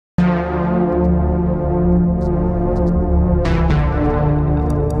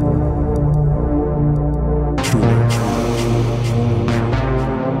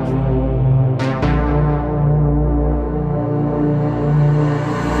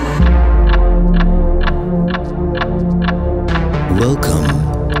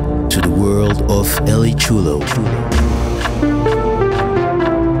Welcome to the world of Elichulo.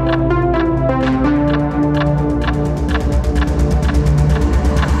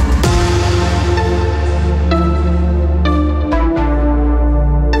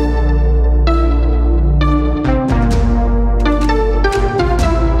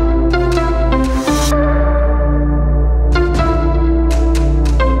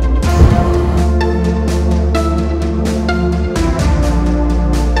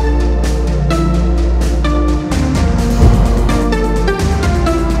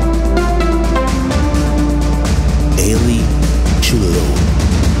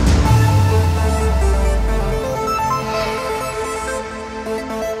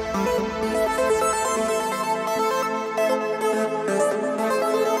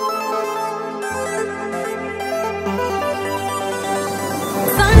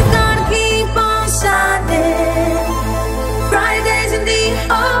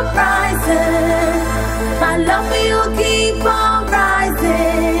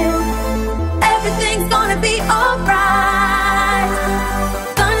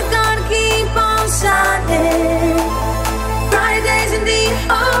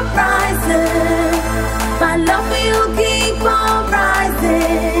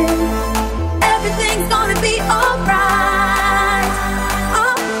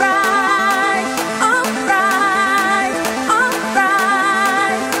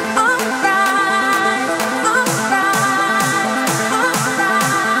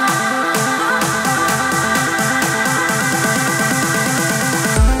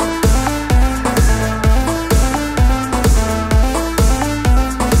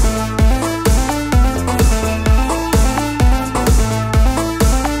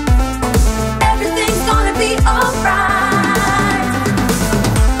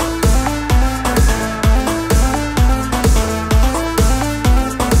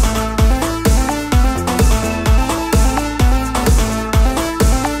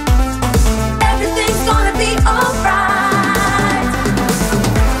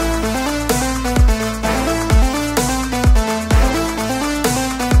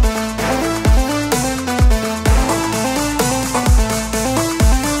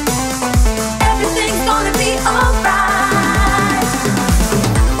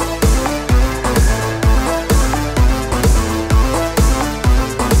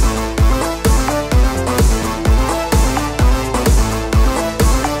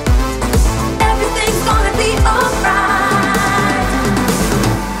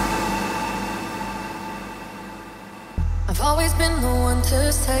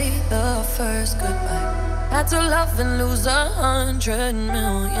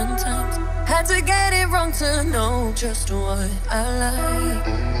 Just what I like.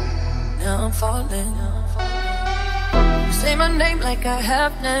 Now I'm falling. You say my name like I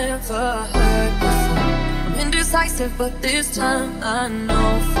have never heard before. I'm indecisive, but this time I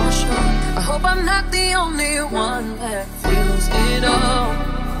know for sure. I hope I'm not the only one that feels it all.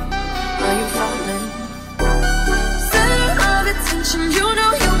 Are you falling? Center of attention, you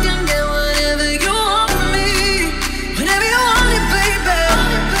know you can get whatever you want from me. Whenever you want it, baby.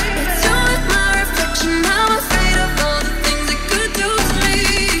 It's you and my reflection. I'm afraid of all the things it could do to me.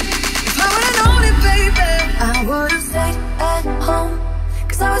 If I would've known it, baby, I would've stayed at home,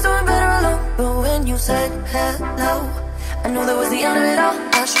 cause I was doing better alone. But when you said hello, I knew that was the end of it all.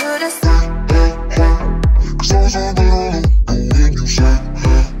 I should've stayed at home, cause I was doing better alone. But when you said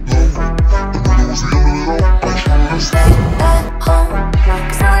hello, I knew that was the end of it all. I should've stayed at home,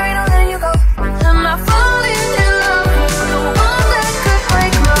 cause now there ain't no letting you go. Am I falling in love with the one that could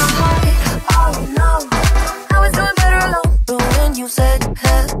break my heart? Oh no, I was doing better alone. But when you said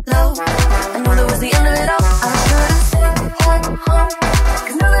hello, I knew that was the end of it all. I should've stayed at home,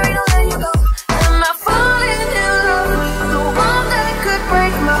 cause now there ain't no letting you go. Am I falling in love with the one that could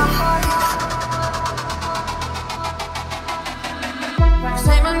break my heart? You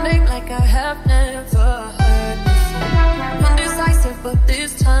say my name like I have never heard before. Indecisive, but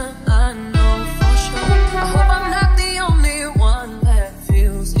this time I know for sure. I hope I'm not the only one that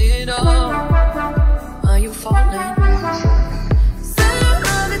feels it all. Are you falling? Center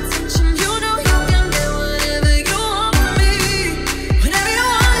of attention, you know you can get whatever you want from me. Whenever you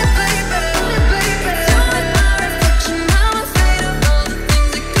want it, baby. It's you and my reflection. I'm afraid of all the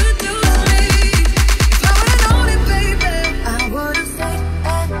things it could do to me. If I would've known it, baby, I would've stayed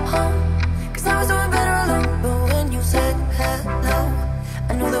at home, cause I was doing better alone. But when you said hello,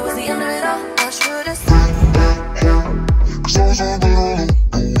 I knew that was the end of it all. I should've stayed at home, cause I was doing better alone.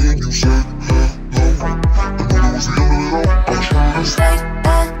 But when you said hello, I knew that was the end of it all. I should've stayed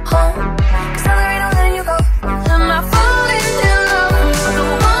at home, cause now there ain't no letting you go. Am I falling in love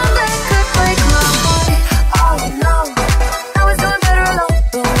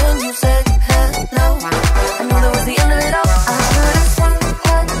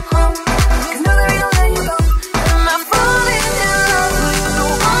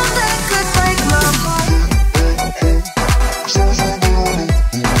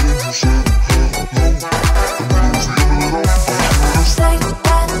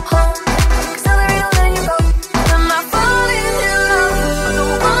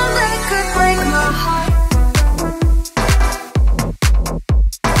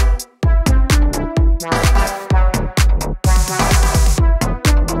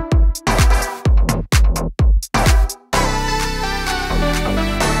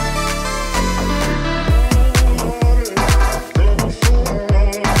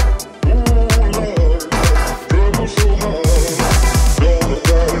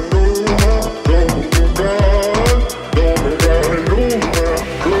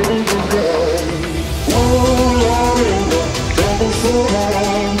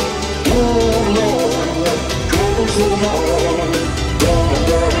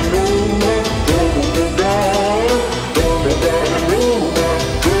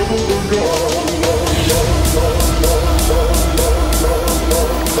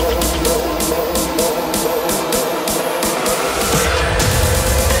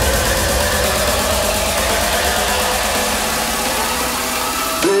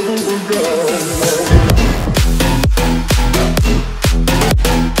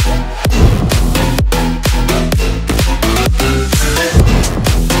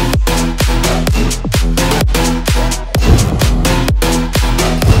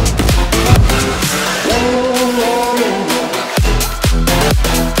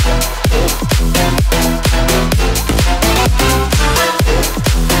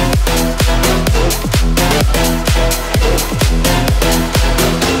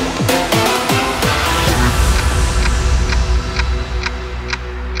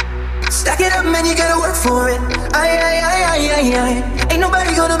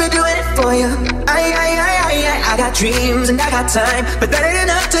Dreams and I got time, but that ain't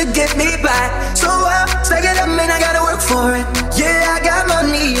enough to get me by. So I'll stack it up and I gotta work for it. Yeah, I got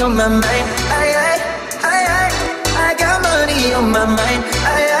money on my mind. I got money on my mind.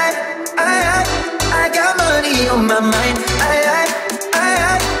 I got money on my mind. I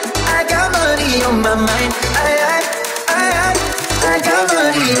got money on my mind. I got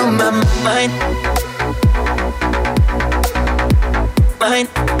money on my mind. Mind.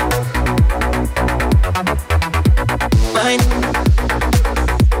 Mine. Mine.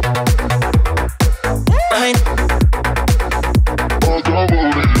 Mine.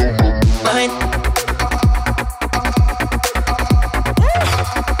 Mine.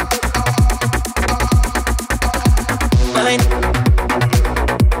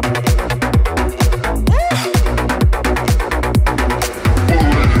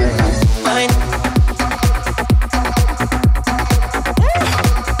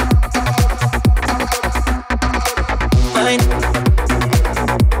 Mine.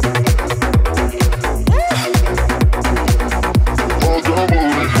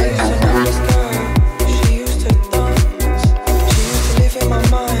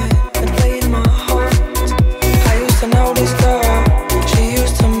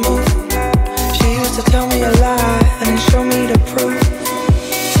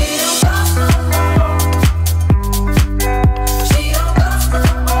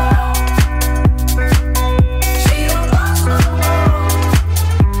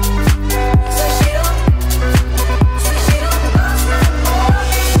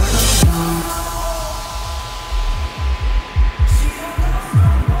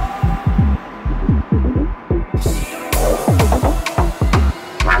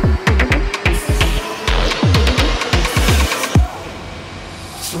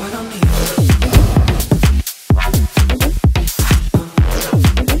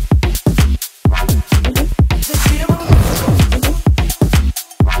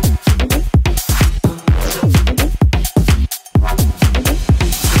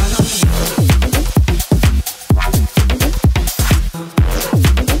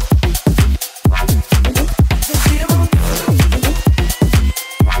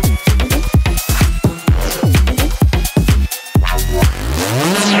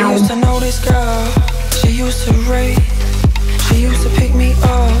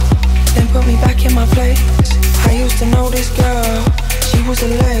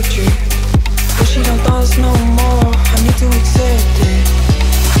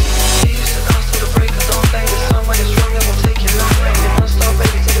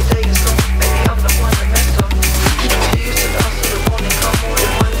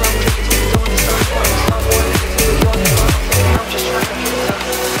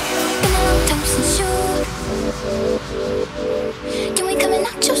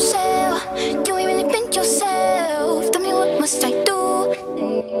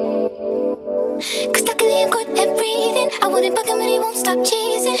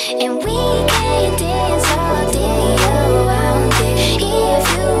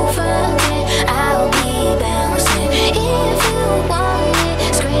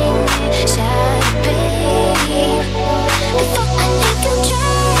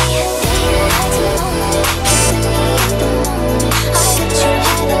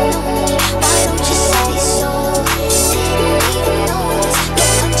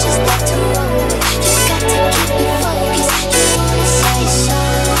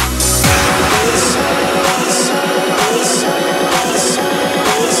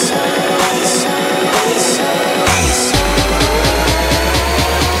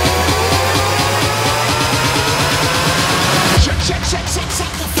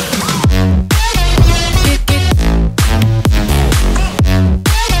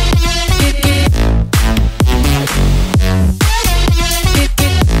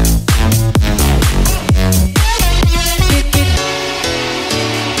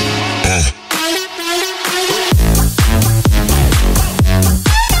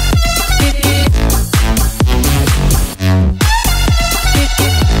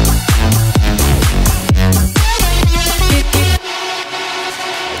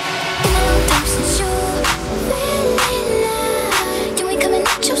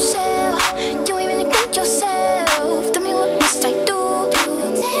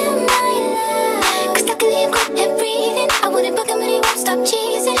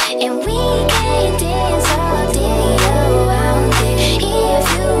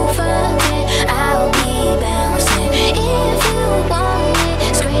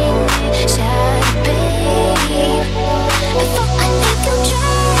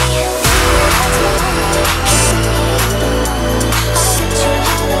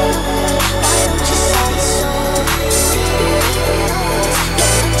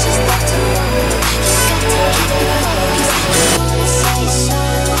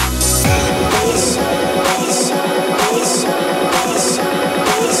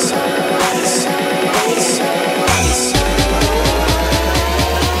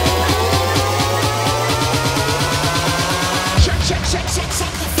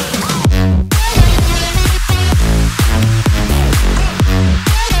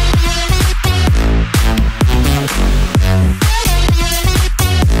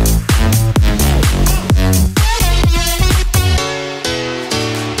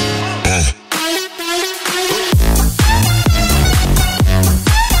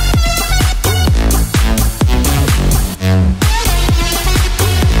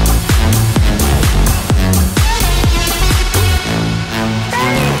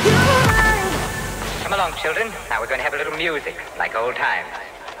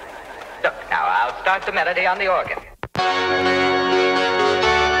 Look, now I'll start the melody on the organ.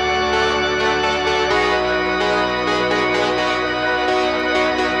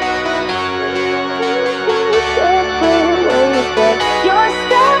 You're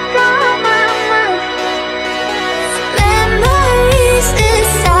stuck on my mind. Memories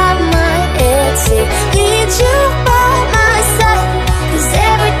inside my head say, need you by my side. 'Cause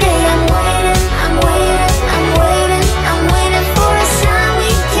every day I'm waiting, I'm waiting, I'm waiting, I'm waiting for a sign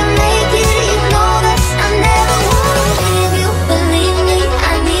we can make it. You know that I never wanna leave you. Believe me,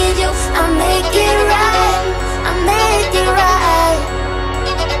 I need you. I'll make it right. I'll make it right.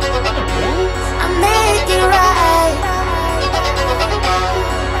 I'll make it right.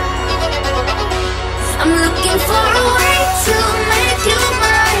 I'm looking for a way to make you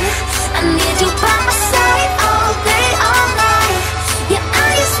mine. I need you by my side all day, all night. Yeah, I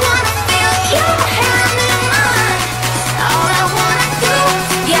just wanna feel your hand in mine. All I wanna do,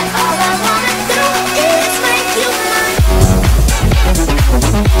 yeah, all I wanna do is make you mine.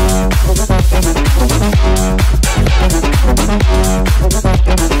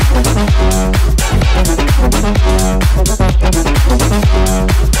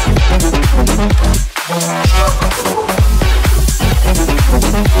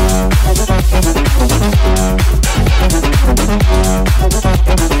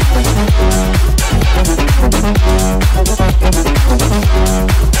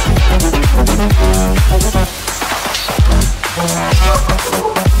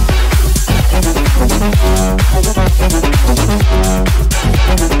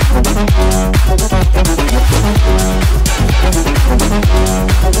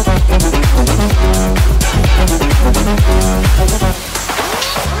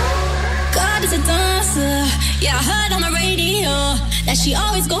 God is a dancer, yeah, I heard on the radio that she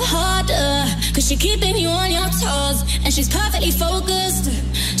always go harder, 'cause she keeping you on your toes, and she's perfectly focused.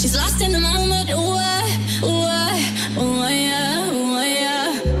 She's lost in the moment, ooh, yeah, ooh, yeah.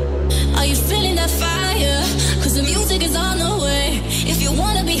 Are you feeling that fire? 'Cause the music is on the way. If you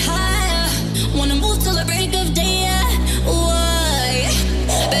wanna be higher, wanna move till the break of day, yeah, ooh,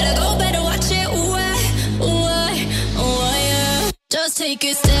 yeah. Better go, better watch it, ooh, yeah. Just take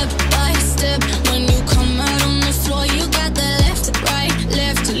it step by step. When you come out on the floor, you got the left, right,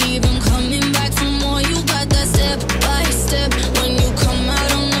 left. Leave them coming back for more. You got that step by step. When you come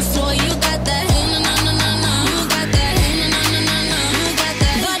out on the floor, you got that na-na-na-na-na. You got that na-na-na-na-na. You got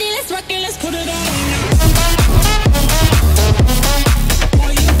that body, let's rock it, let's put it on.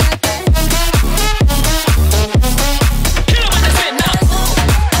 Boy, you got that. Kill 'em with the fit now.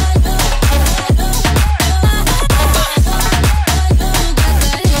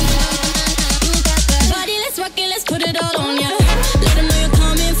 Body, let's rock it, let's put it all on ya. Let 'em know you're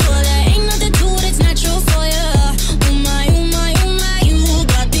coming for that. Ain't nothing to it, it's natural for ya. Oh my, oh my, oh my, you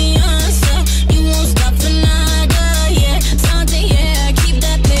got the answer. You won't stop for nada, yeah. Sante, yeah, keep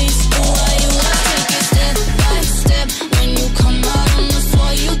that pace. Oh, you take it step by step. When you come out on the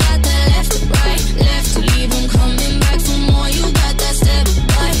floor, you got that left, right, left. Leave 'em coming back for more. You got that step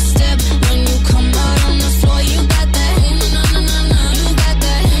by step. When you come out on the floor, you got that na-na-na-na-na. You got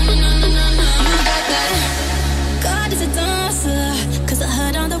that na-na-na-na-na. You got that. God is a dancer, 'cause I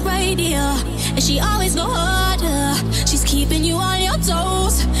heard on the radio, and she always go harder. She's keeping you on your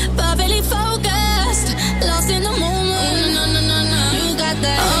toes, perfectly focused, lost in the moment. Na-na-na-na. You got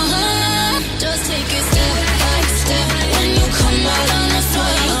that. Just take it step by step. When you come out on the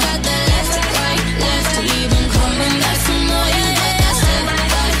floor, you got that left, right, left. Leave them coming back for more. You got that step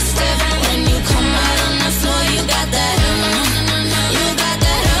by step. When you come out on the floor, you got that. You got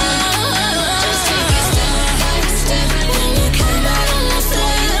that. Just take it step by step. When you come out on the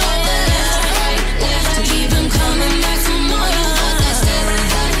floor, you got that left, right, left. Leave them coming back for more. You got that step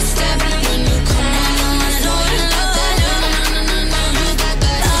by step. When you come out on the floor, you got that. You got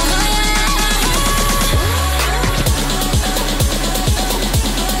that.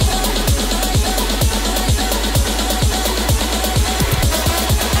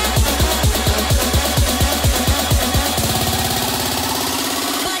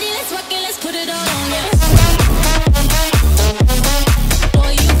 Body, let's rock it, let's put it all on ya.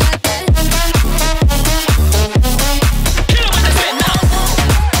 Boy, you got that. Kill 'em with the fit now.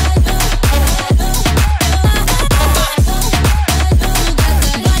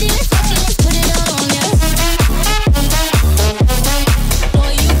 Body, let's rock it, let's put it all on ya.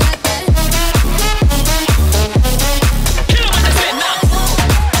 Boy, you got that. Kill 'em with the fit now.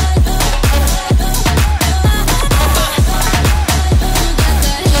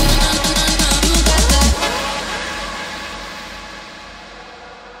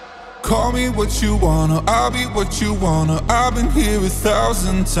 Call me what you wanna, I'll be what you wanna. I've been here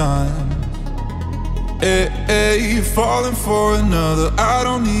 1,000 times. Hey, falling for another, I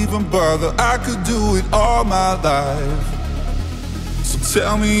don't even bother. I could do it all my life. So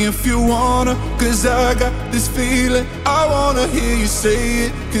tell me if you wanna, cause I got this feeling. I wanna hear you say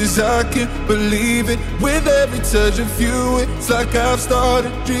it, cause I can't believe it. With every touch of you, it's like I've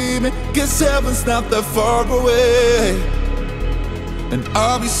started dreaming. Guess heaven's not that far away. And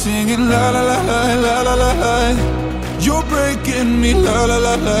I'll be singing la la la la la la la la. You're breaking me la la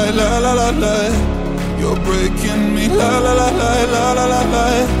la la la la la la. You're breaking me la la la la la la la la.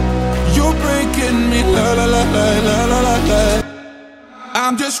 You're breaking me la la la la la la la la.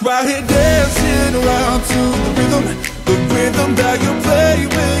 I'm just right here dancing around to the rhythm that you play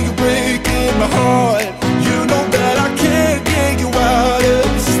when you're breaking my heart. You know that I can't get you out of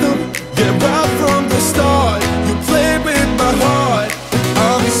the system. Yeah, right from the start, you play with my heart.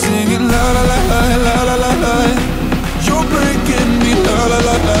 I'll be singing la la la la la la la la. You're breaking me la la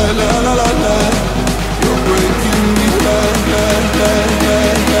la la la la la la. You're breaking me la la la la la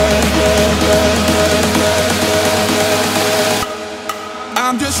la la la.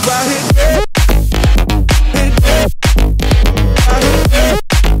 I'm just right here.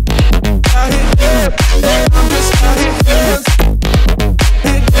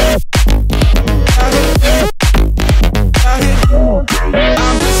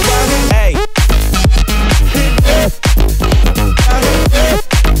 I'm just right here. Hey.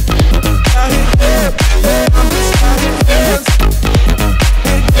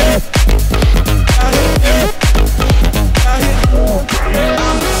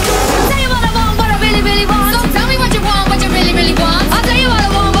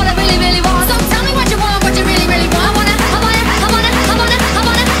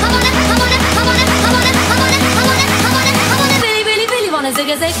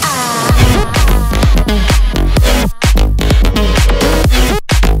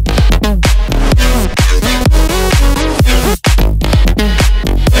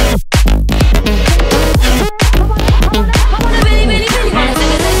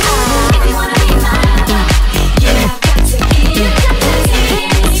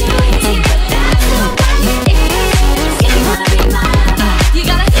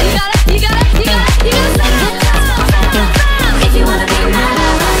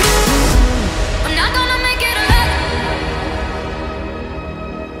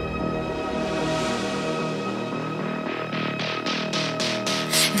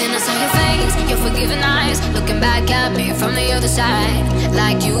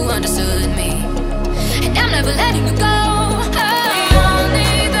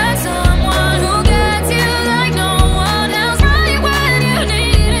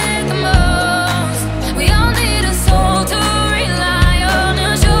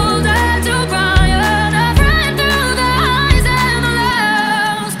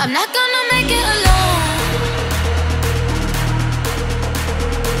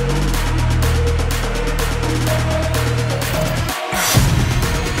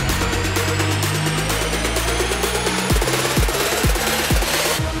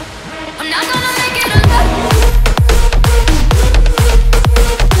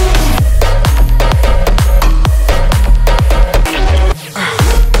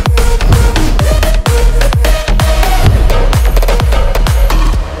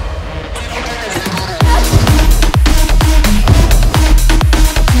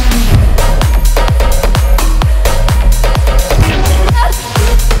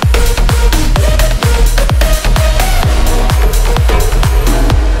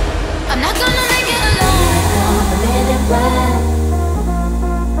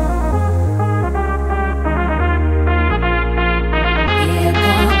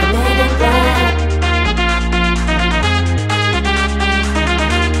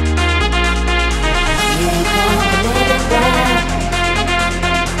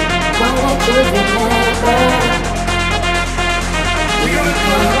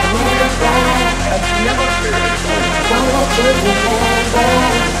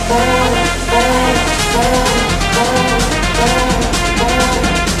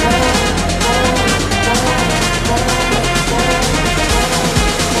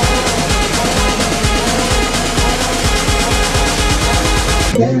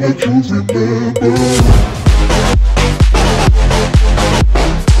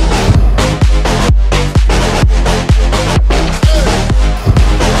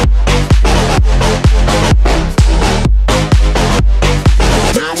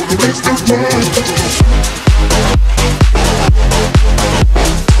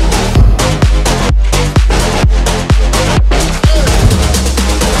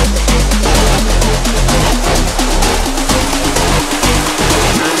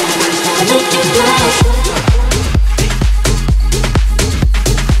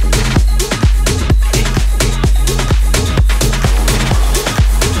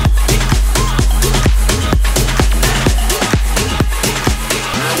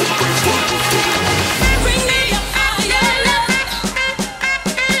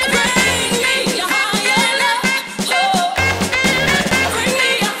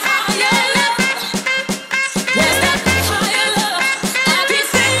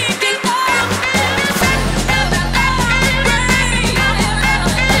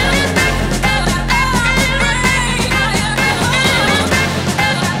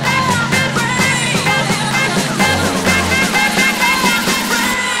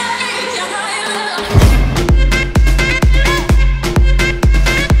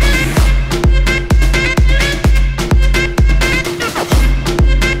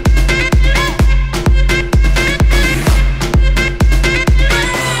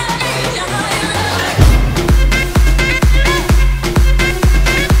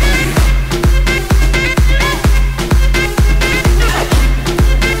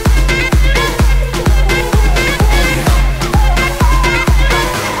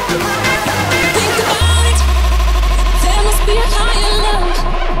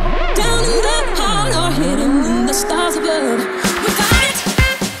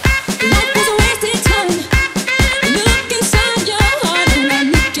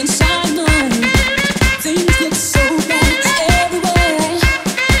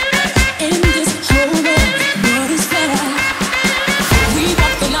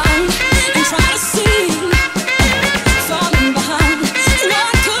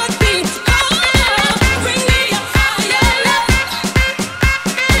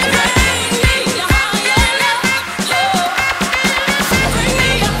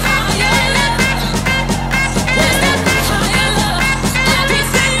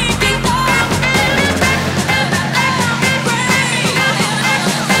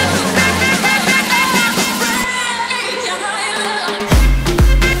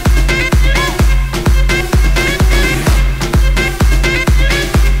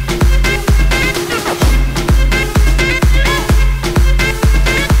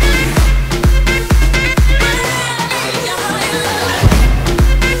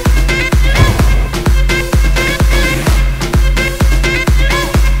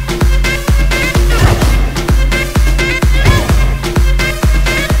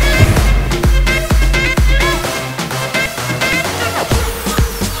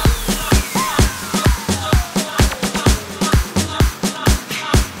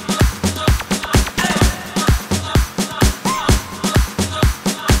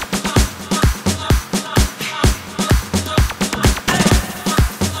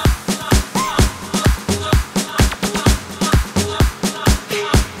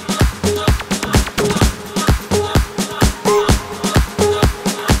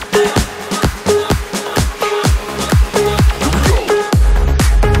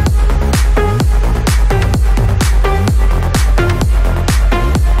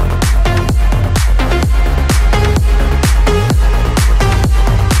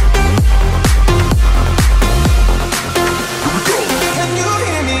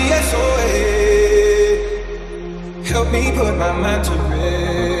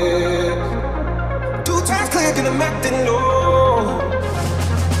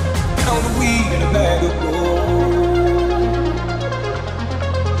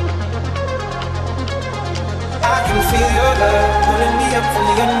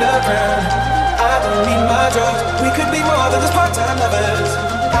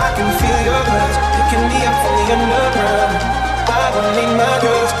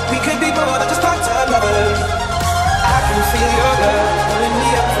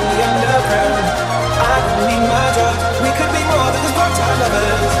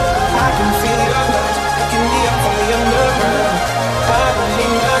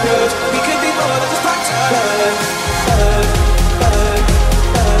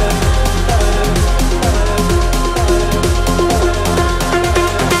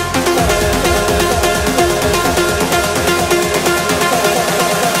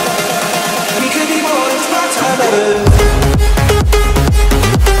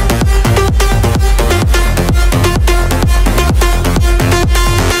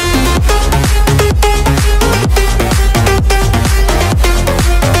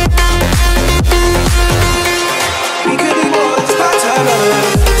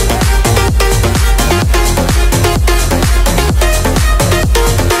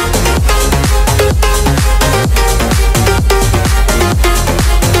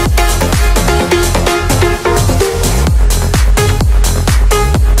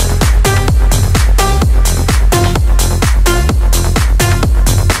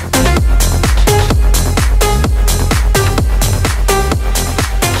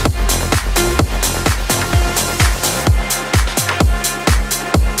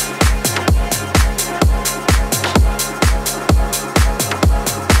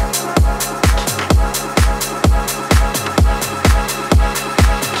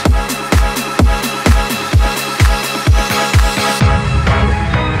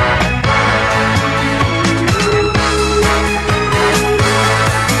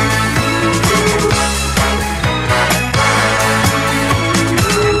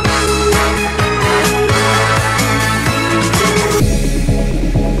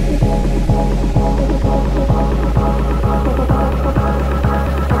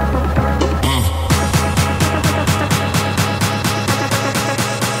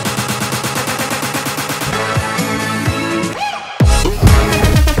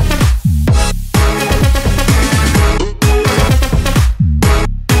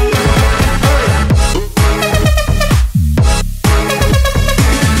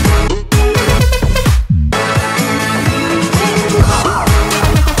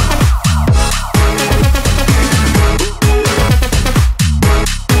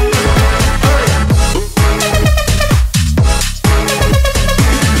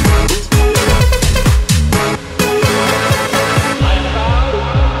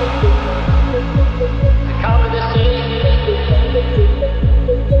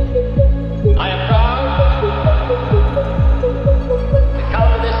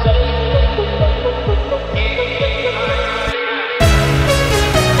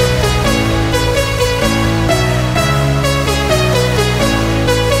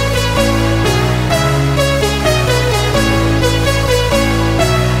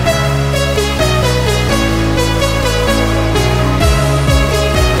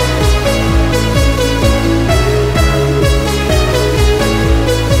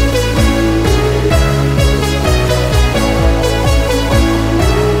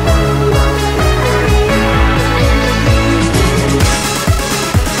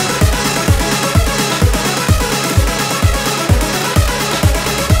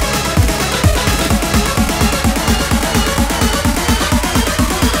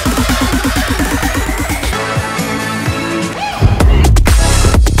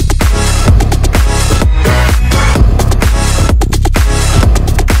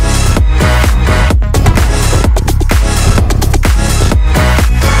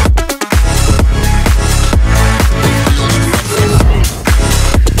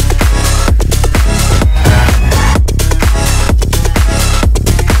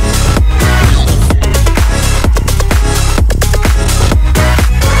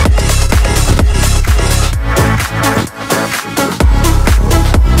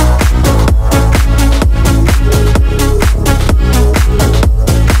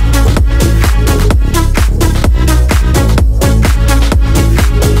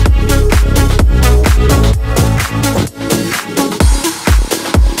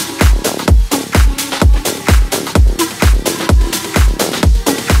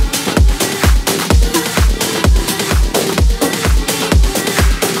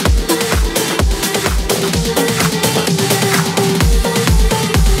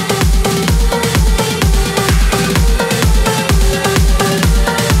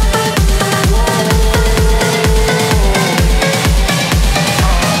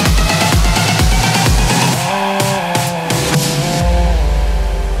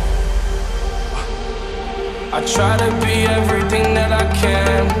 try to be everything that I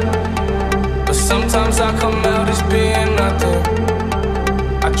can, but sometimes I come out as being nothing.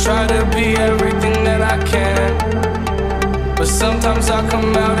 I try to be everything that I can, but sometimes I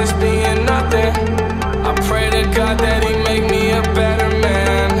come out as being nothing. I pray to God that He make me a better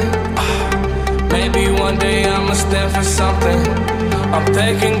man. Maybe one day I'ma stand for something. I'm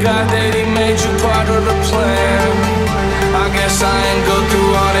thanking God that He made you part of the plan. I guess I ain't go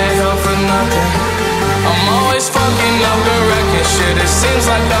through all that hell for nothing. I'm always fucking up and wrecking shit. It seems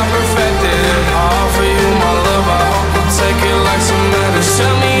like I'm perfect.